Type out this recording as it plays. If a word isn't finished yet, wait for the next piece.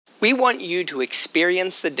We want you to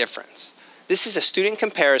experience the difference. This is a student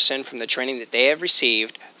comparison from the training that they have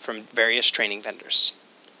received from various training vendors.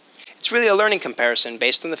 It's really a learning comparison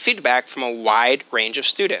based on the feedback from a wide range of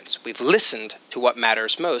students. We've listened to what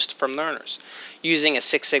matters most from learners. Using a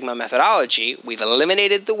Six Sigma methodology, we've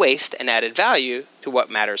eliminated the waste and added value to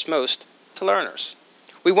what matters most to learners.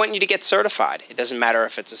 We want you to get certified. It doesn't matter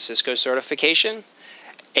if it's a Cisco certification,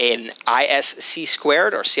 an ISC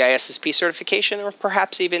squared or CISSP certification, or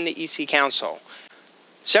perhaps even the EC Council.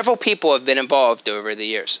 Several people have been involved over the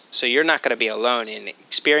years, so you're not going to be alone in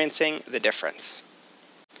experiencing the difference.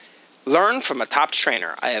 Learn from a top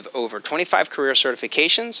trainer. I have over 25 career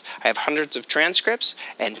certifications, I have hundreds of transcripts,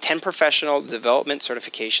 and 10 professional development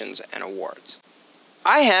certifications and awards.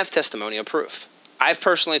 I have testimonial proof. I've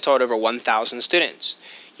personally taught over 1,000 students.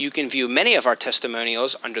 You can view many of our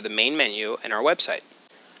testimonials under the main menu in our website.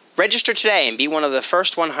 Register today and be one of the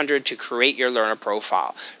first 100 to create your learner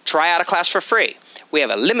profile. Try out a class for free. We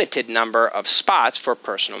have a limited number of spots for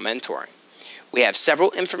personal mentoring. We have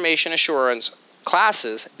several information assurance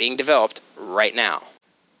classes being developed right now.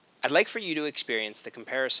 I'd like for you to experience the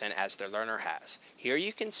comparison as the learner has. Here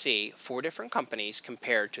you can see 4 different companies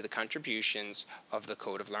compared to the contributions of the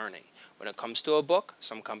Code of Learning. When it comes to a book,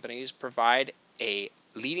 some companies provide a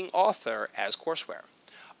leading author as courseware.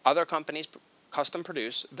 Other companies custom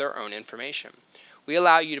produce their own information. We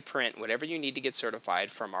allow you to print whatever you need to get certified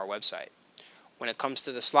from our website. When it comes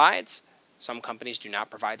to the slides, some companies do not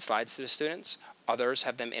provide slides to the students. Others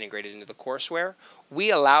have them integrated into the courseware.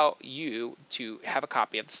 We allow you to have a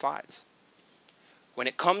copy of the slides. When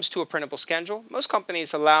it comes to a printable schedule, most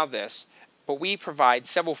companies allow this, but we provide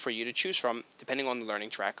several for you to choose from depending on the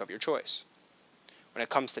learning track of your choice. When it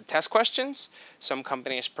comes to test questions, some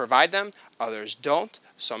companies provide them, others don't.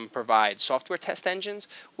 Some provide software test engines.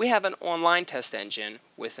 We have an online test engine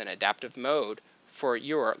with an adaptive mode for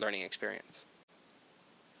your learning experience.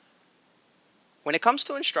 When it comes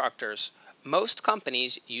to instructors, most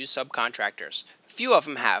companies use subcontractors. Few of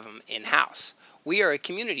them have them in-house. We are a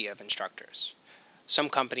community of instructors. Some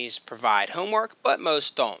companies provide homework, but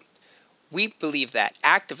most don't. We believe that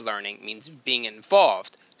active learning means being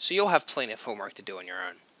involved, so you'll have plenty of homework to do on your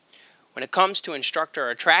own. When it comes to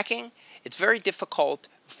instructor tracking, it's very difficult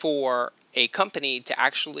for a company to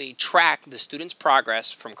actually track the student's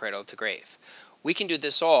progress from cradle to grave. We can do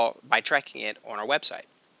this all by tracking it on our website.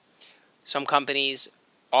 Some companies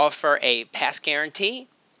offer a pass guarantee,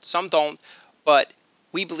 some don't, but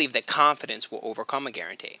we believe that confidence will overcome a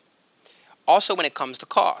guarantee. Also, when it comes to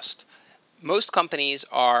cost, most companies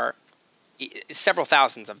are several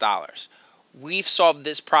thousands of dollars. We've solved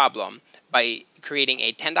this problem by creating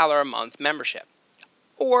a $10 a month membership,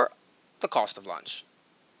 or the cost of lunch.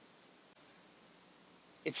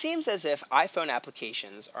 It seems as if iPhone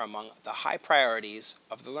applications are among the high priorities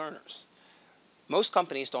of the learners. Most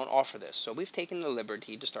companies don't offer this, so we've taken the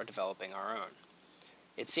liberty to start developing our own.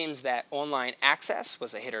 It seems that online access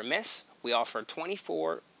was a hit or miss. We offer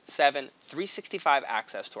 24/7, 365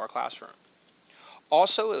 access to our classroom.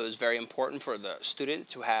 Also, it was very important for the student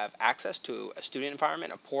to have access to a student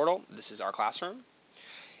environment, a portal. This is our classroom.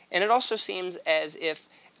 And it also seems as if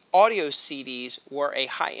audio CDs were a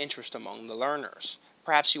high interest among the learners.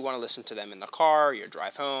 Perhaps you want to listen to them in the car, your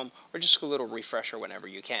drive home, or just a little refresher whenever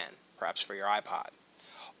you can, perhaps for your iPod.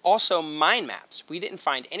 Also, mind maps. We didn't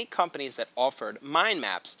find any companies that offered mind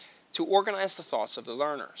maps to organize the thoughts of the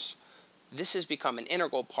learners. This has become an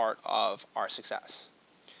integral part of our success.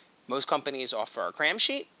 Most companies offer a cram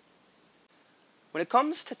sheet. When it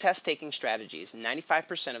comes to test-taking strategies,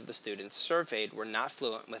 95% of the students surveyed were not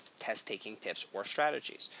fluent with test-taking tips or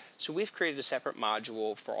strategies. So we've created a separate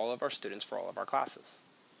module for all of our students for all of our classes.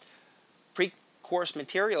 Pre-course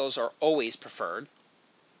materials are always preferred.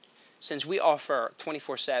 Since we offer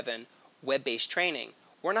 24/7 web-based training,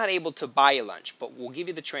 we're not able to buy you lunch, but we'll give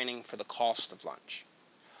you the training for the cost of lunch.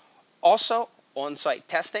 Also, on-site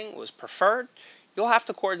testing was preferred. You'll have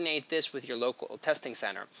to coordinate this with your local testing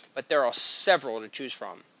center, but there are several to choose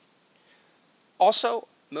from. Also,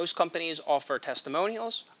 most companies offer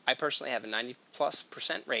testimonials. I personally have a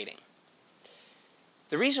 90+% rating.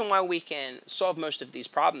 The reason why we can solve most of these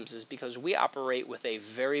problems is because we operate with a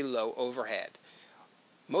very low overhead.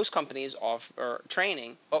 Most companies offer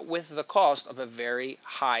training, but with the cost of a very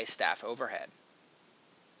high staff overhead.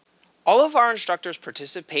 All of our instructors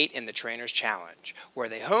participate in the Trainer's Challenge, where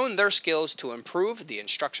they hone their skills to improve the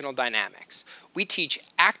instructional dynamics. We teach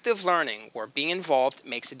active learning, where being involved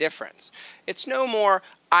makes a difference. It's no more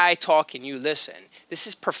I talk and you listen. This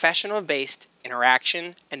is professional-based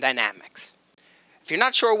interaction and dynamics. If you're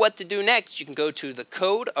not sure what to do next, you can go to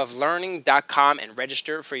thecodeoflearning.com and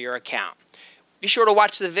register for your account. Be sure to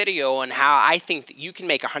watch the video on how I think that you can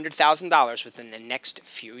make $100,000 within the next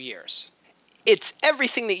few years. It's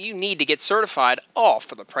everything that you need to get certified, all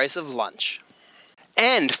for the price of lunch.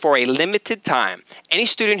 And for a limited time, any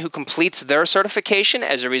student who completes their certification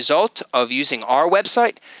as a result of using our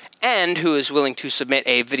website and who is willing to submit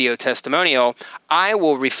a video testimonial, I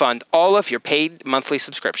will refund all of your paid monthly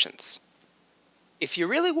subscriptions. If you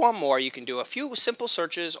really want more, you can do a few simple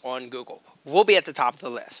searches on Google. We'll be at the top of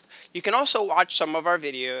the list. You can also watch some of our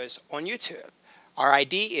videos on YouTube. Our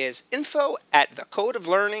ID is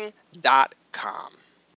info@thecodeoflearning.com.